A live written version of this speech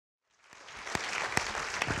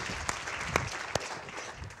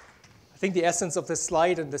think the essence of this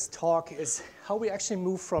slide and this talk is how we actually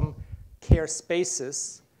move from care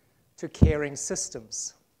spaces to caring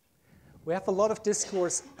systems. We have a lot of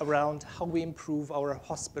discourse around how we improve our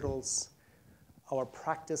hospitals, our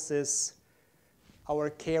practices,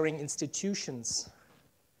 our caring institutions.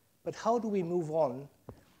 But how do we move on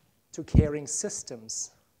to caring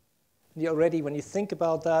systems? And when you think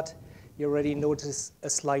about that, you already notice a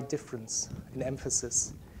slight difference in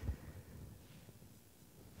emphasis.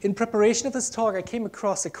 In preparation of this talk, I came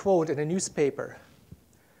across a quote in a newspaper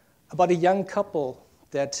about a young couple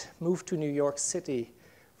that moved to New York City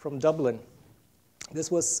from Dublin. This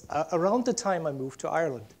was around the time I moved to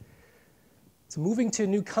Ireland. So moving to a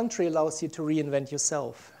new country allows you to reinvent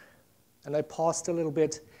yourself. And I paused a little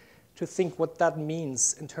bit to think what that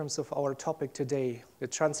means in terms of our topic today, the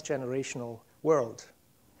transgenerational world.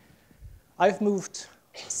 I've moved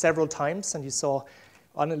several times, and you saw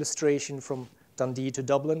an illustration from Dundee to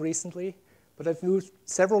Dublin recently, but I've moved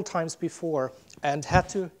several times before and had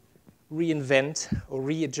to reinvent or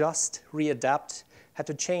readjust, readapt, had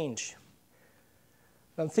to change.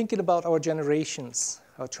 I'm thinking about our generations,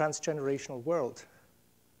 our transgenerational world.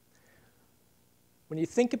 When you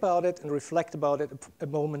think about it and reflect about it a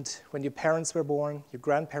moment when your parents were born, your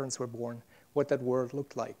grandparents were born, what that world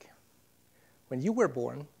looked like. When you were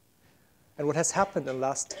born, and what has happened in the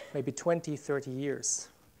last maybe 20, 30 years,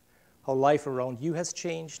 how life around you has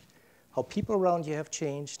changed, how people around you have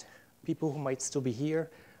changed, people who might still be here,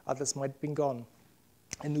 others might have been gone,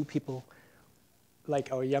 and new people,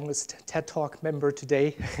 like our youngest TED Talk member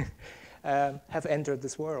today, have entered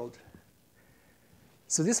this world.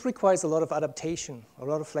 So this requires a lot of adaptation, a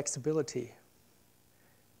lot of flexibility.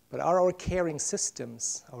 But are our caring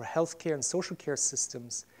systems, our healthcare and social care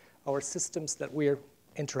systems, our systems that we're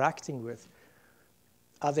interacting with,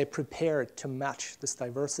 are they prepared to match this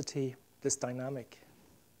diversity, this dynamic?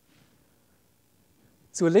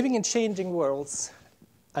 So we're living in changing worlds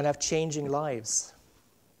and have changing lives.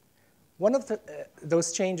 One of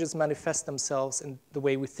those changes manifest themselves in the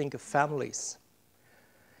way we think of families.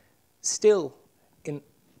 Still, in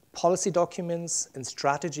policy documents and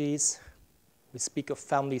strategies, we speak of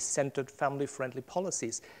family-centered, family-friendly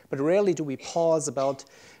policies, but rarely do we pause about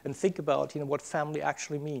and think about what family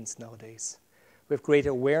actually means nowadays. We have greater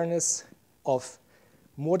awareness of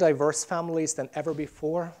more diverse families than ever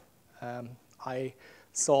before. I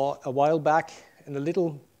saw a while back in a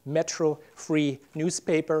little Metro-free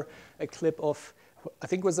newspaper a clip of, I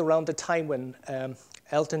think it was around the time when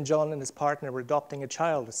Elton John and his partner were adopting a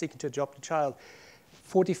child, or seeking to adopt a child,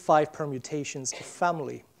 45 permutations of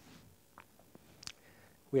family.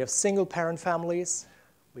 We have single-parent families,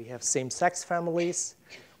 we have same-sex families,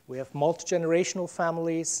 we have multi-generational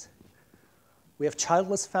families, we have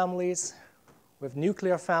childless families, we have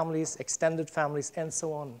nuclear families, extended families, and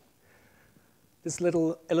so on. This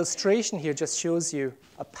little illustration here just shows you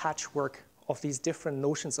a patchwork of these different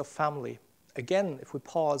notions of family. Again, if we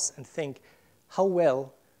pause and think, how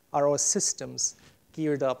well are our systems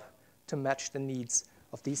geared up to match the needs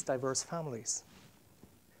of these diverse families?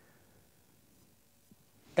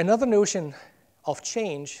 Another notion of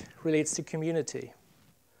change relates to community.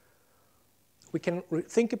 We can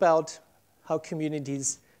think about how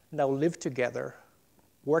communities now live together,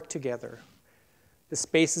 work together, the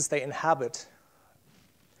spaces they inhabit.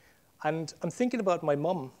 And I'm thinking about my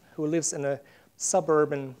mom, who lives in a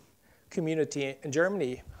suburban community in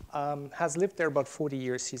Germany, has lived there about 40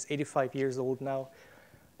 years. She's 85 years old now.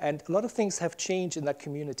 And a lot of things have changed in that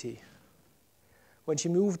community. When she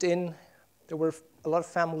moved in, there were a lot of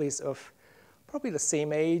families of probably the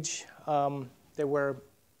same age. There were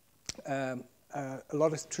a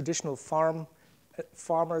lot of traditional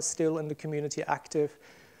farmers still in the community active.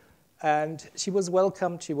 And she was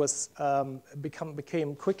welcomed. She was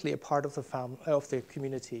became quickly a part of the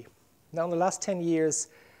community. Now, in the last 10 years,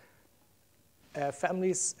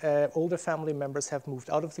 older family members have moved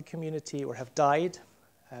out of the community or have died.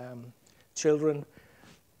 Children,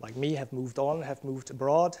 like me, have moved on, have moved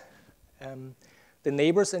abroad. The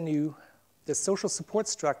neighbors are new. The social support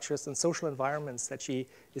structures and social environments that she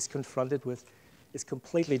is confronted with is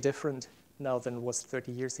completely different now than it was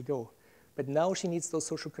 30 years ago. But now she needs those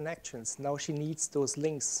social connections. Now she needs those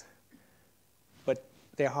links. But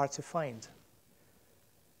they're hard to find.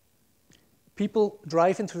 People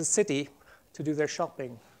drive into the city to do their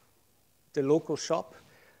shopping. The local shop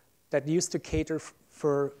that used to cater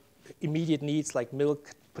for immediate needs like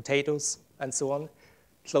milk, potatoes, and so on,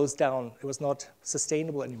 closed down. It was not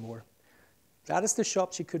sustainable anymore. That is the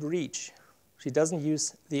shop she could reach. She doesn't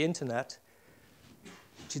use the internet.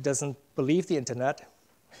 She doesn't believe the internet.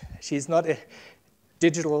 She's not a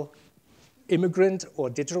digital immigrant or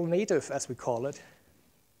digital native, as we call it,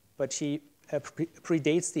 but she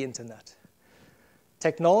predates the internet.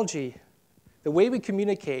 Technology, the way we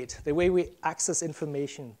communicate, the way we access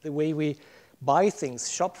information, the way we buy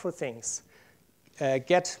things, shop for things,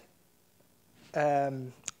 get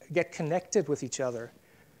connected with each other,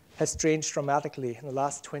 has changed dramatically in the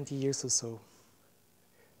last 20 years or so.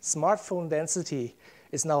 Smartphone density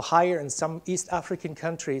is now higher in some East African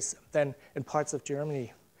countries than in parts of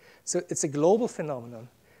Germany. So it's a global phenomenon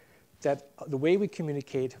that the way we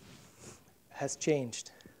communicate has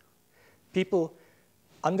changed. People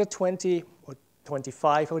under 20 or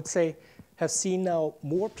 25, I would say, have seen now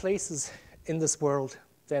more places in this world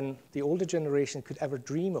than the older generation could ever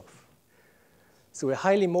dream of. So we're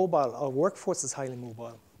highly mobile, our workforce is highly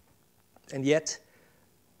mobile. And yet,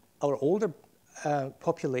 our older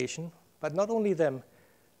population, but not only them,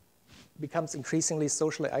 becomes increasingly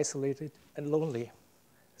socially isolated and lonely.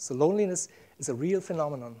 So loneliness is a real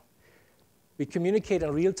phenomenon. We communicate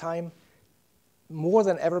in real time more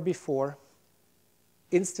than ever before,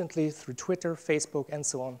 instantly through Twitter, Facebook, and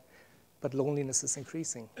so on, but loneliness is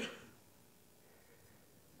increasing.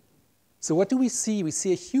 So what do we see? We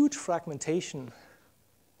see a huge fragmentation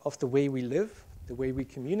of the way we live, the way we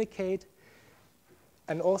communicate,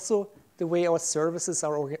 and also the way our services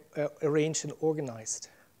are arranged and organized.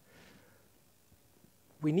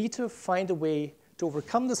 We need to find a way to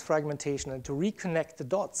overcome this fragmentation and to reconnect the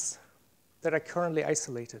dots that are currently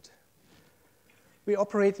isolated. We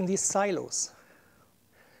operate in these silos.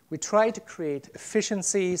 We try to create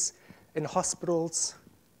efficiencies in hospitals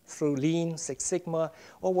through Lean, Six Sigma,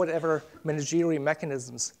 or whatever managerial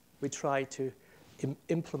mechanisms we try to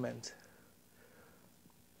implement.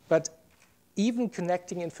 But even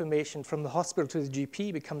connecting information from the hospital to the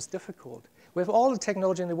GP becomes difficult. We have all the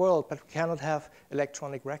technology in the world, but we cannot have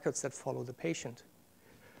electronic records that follow the patient.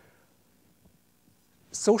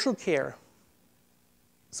 Social care,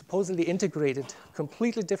 supposedly integrated,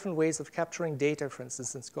 completely different ways of capturing data, for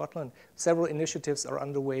instance, in Scotland. Several initiatives are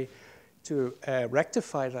underway to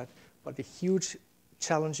rectify that, but a huge,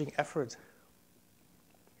 challenging effort.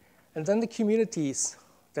 And then the communities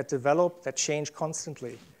that develop, that change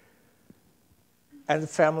constantly, and the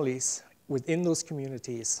families within those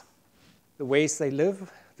communities, the ways they live,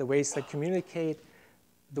 the ways they communicate,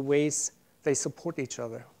 the ways they support each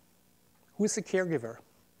other. Who is a caregiver?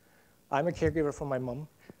 I'm a caregiver for my mom,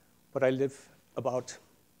 but I live about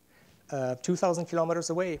 2,000 kilometers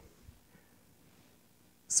away.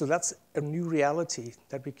 So that's a new reality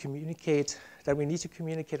that we communicate, that we need to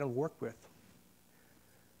communicate and work with.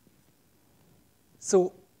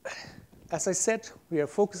 So, as I said, we are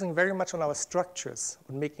focusing very much on our structures,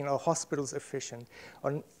 on making our hospitals efficient,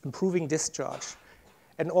 on improving discharge.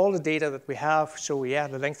 And all the data that we have show, yeah,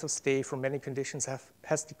 the length of stay for many conditions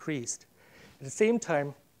has decreased. At the same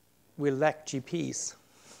time, we lack GPs,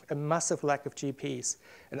 a massive lack of GPs,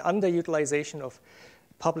 an underutilization of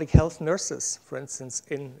public health nurses, for instance,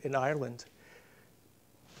 in Ireland.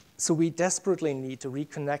 So we desperately need to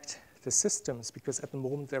reconnect the systems because at the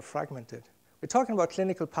moment they're fragmented. We're talking about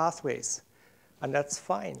clinical pathways, and that's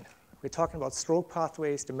fine. We're talking about stroke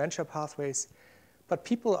pathways, dementia pathways, but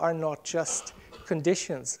people are not just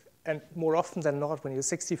conditions, and more often than not, when you're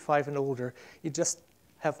 65 and older, you just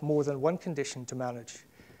have more than one condition to manage.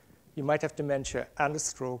 You might have dementia and a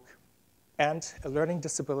stroke and a learning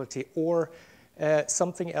disability or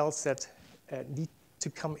something else that need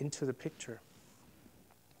to come into the picture.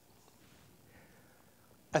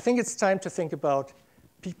 I think it's time to think about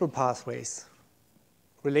people pathways,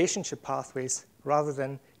 relationship pathways, rather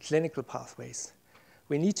than clinical pathways.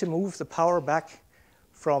 We need to move the power back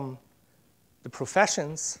from the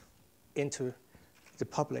professions into the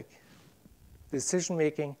public.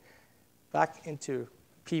 Decision-making back into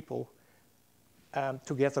people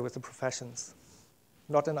together with the professions,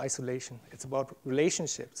 not in isolation. It's about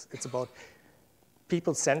relationships. It's about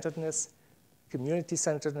people-centeredness,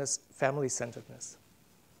 community-centeredness, family-centeredness.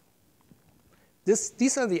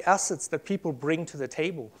 These are the assets that people bring to the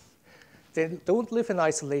table. They don't live in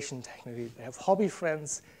isolation technically. They have hobby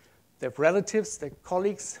friends, they have relatives, they have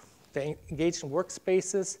colleagues, they engage in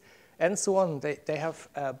workspaces, and so on. They have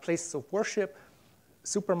places of worship,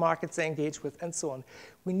 supermarkets they engage with, and so on.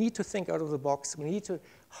 We need to think out of the box. We need to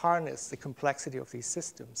harness the complexity of these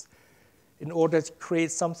systems in order to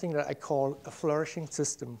create something that I call a flourishing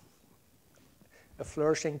system, a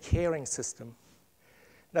flourishing caring system.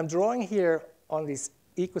 And I'm drawing here on this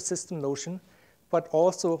ecosystem notion, but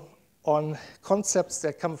also on concepts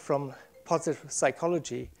that come from positive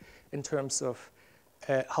psychology in terms of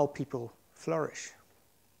how people flourish.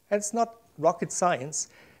 And it's not rocket science.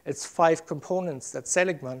 It's 5 components that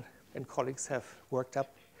Seligman and colleagues have worked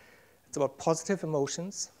up. It's about positive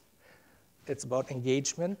emotions. It's about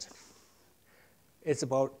engagement. It's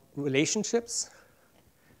about relationships.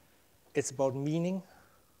 It's about meaning.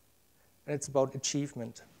 And it's about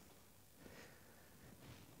achievement.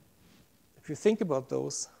 If you think about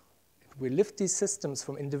those, if we lift these systems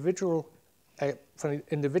from an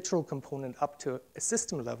individual component up to a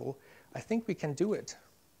system level, I think we can do it.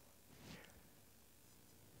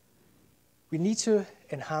 We need to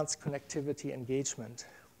enhance connectivity engagement.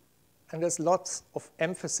 And there's lots of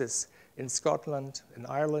emphasis in Scotland, in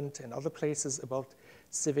Ireland, and other places about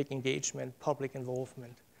civic engagement, public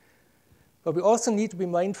involvement. But we also need to be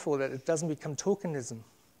mindful that it doesn't become tokenism,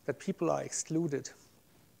 that people are excluded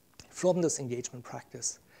from this engagement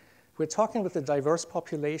practice. If we're talking with a diverse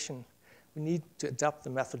population, we need to adapt the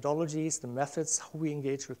methodologies, the methods, how we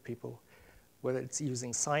engage with people, whether it's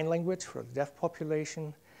using sign language for the deaf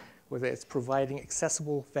population, whether it's providing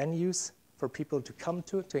accessible venues for people to come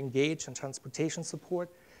to engage in transportation support,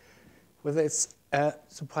 whether it's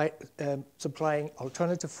supplying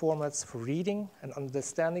alternative formats for reading and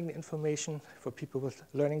understanding the information for people with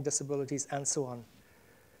learning disabilities, and so on.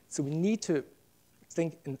 So we need to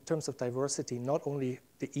think in terms of diversity, not only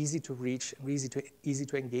the easy to reach and easy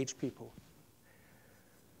to engage people.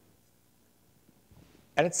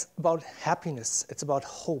 And it's about happiness, it's about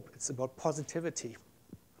hope, it's about positivity.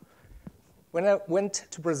 When I went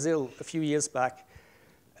to Brazil a few years back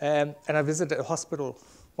and I visited a hospital,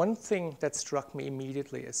 one thing that struck me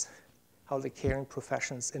immediately is how the caring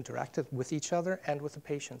professions interacted with each other and with the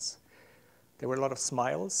patients. There were a lot of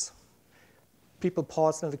smiles. People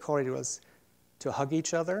paused in the corridors to hug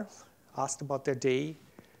each other, asked about their day.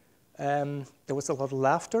 There was a lot of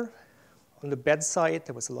laughter. On the bedside,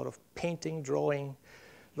 there was a lot of painting, drawing,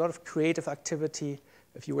 a lot of creative activity.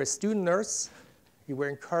 If you were a student nurse, you were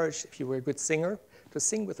encouraged, if you were a good singer, to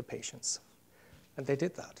sing with the patients. And they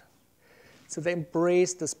did that. So they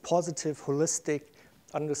embraced this positive, holistic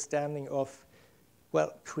understanding of,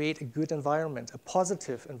 well, create a good environment, a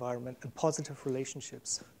positive environment, and positive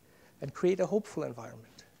relationships, and create a hopeful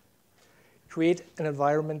environment. Create an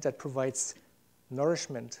environment that provides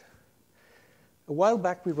nourishment. A while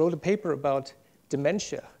back, we wrote a paper about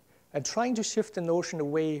dementia and trying to shift the notion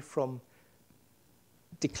away from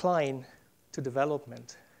decline to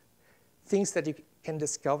development. Things that you can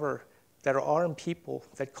discover that are in people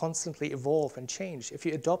that constantly evolve and change. If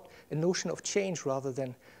you adopt a notion of change rather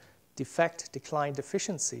than defect, decline,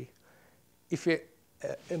 deficiency, if you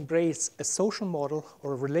embrace a social model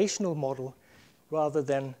or a relational model rather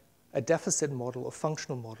than a deficit model or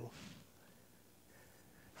functional model.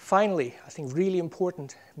 Finally, I think really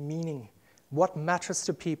important, meaning. What matters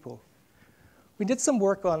to people? We did some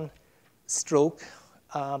work on stroke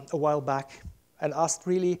a while back and asked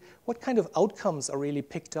really what kind of outcomes are really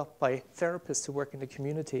picked up by therapists who work in the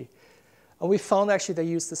community. And we found actually they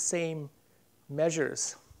use the same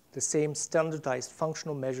measures, the same standardized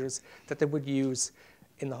functional measures that they would use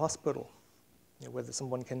in the hospital. You know, whether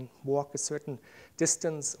someone can walk a certain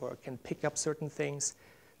distance or can pick up certain things.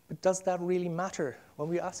 But does that really matter? When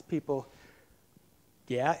we ask people,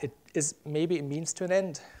 yeah, maybe it means to an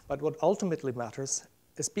end, but what ultimately matters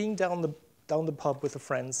is being down the pub with the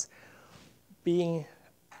friends, being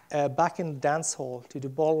back in the dance hall to do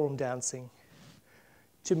ballroom dancing,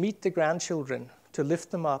 to meet the grandchildren, to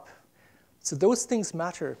lift them up. So those things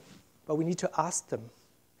matter, but we need to ask them.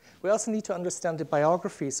 We also need to understand the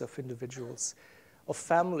biographies of individuals, of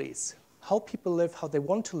families, how people live, how they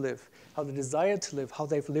want to live, how they desire to live, how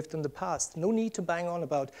they've lived in the past. No need to bang on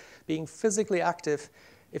about being physically active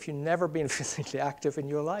if you've never been physically active in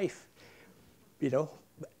your life. You know,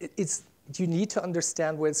 you need to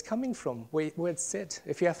understand where it's coming from, where it's sit.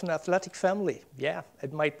 If you have an athletic family, yeah,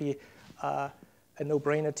 it might be a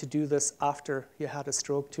no-brainer to do this after you had a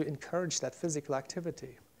stroke to encourage that physical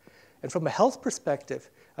activity. And from a health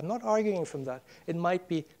perspective, I'm not arguing from that. It might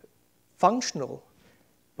be functional,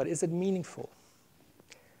 but is it meaningful?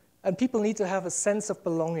 And people need to have a sense of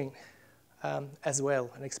belonging as well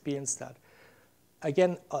and experience that.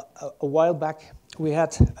 Again, a while back, we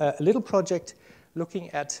had a little project looking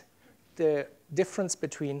at the difference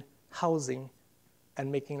between housing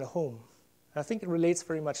and making a home. And I think it relates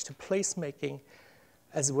very much to placemaking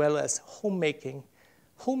as well as homemaking.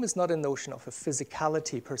 Home is not a notion of a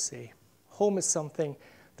physicality per se. Home is something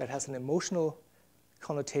that has an emotional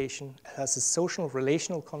connotation, it has a social,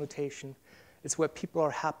 relational connotation. It's where people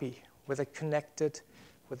are happy, where they're connected,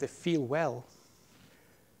 where they feel well.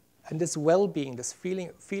 And this well-being, this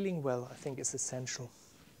feeling well, I think is essential.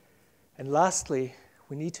 And lastly,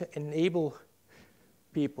 we need to enable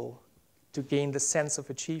people to gain the sense of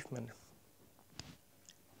achievement.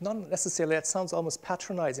 not necessarily, that sounds almost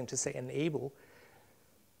patronizing to say enable,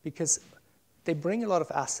 because they bring a lot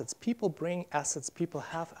of assets. People bring assets, people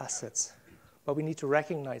have assets, but we need to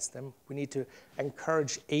recognize them. We need to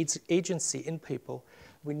encourage agency in people.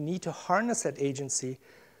 We need to harness that agency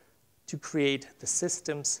to create the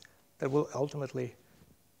systems that will ultimately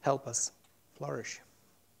help us flourish.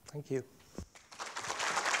 Thank you.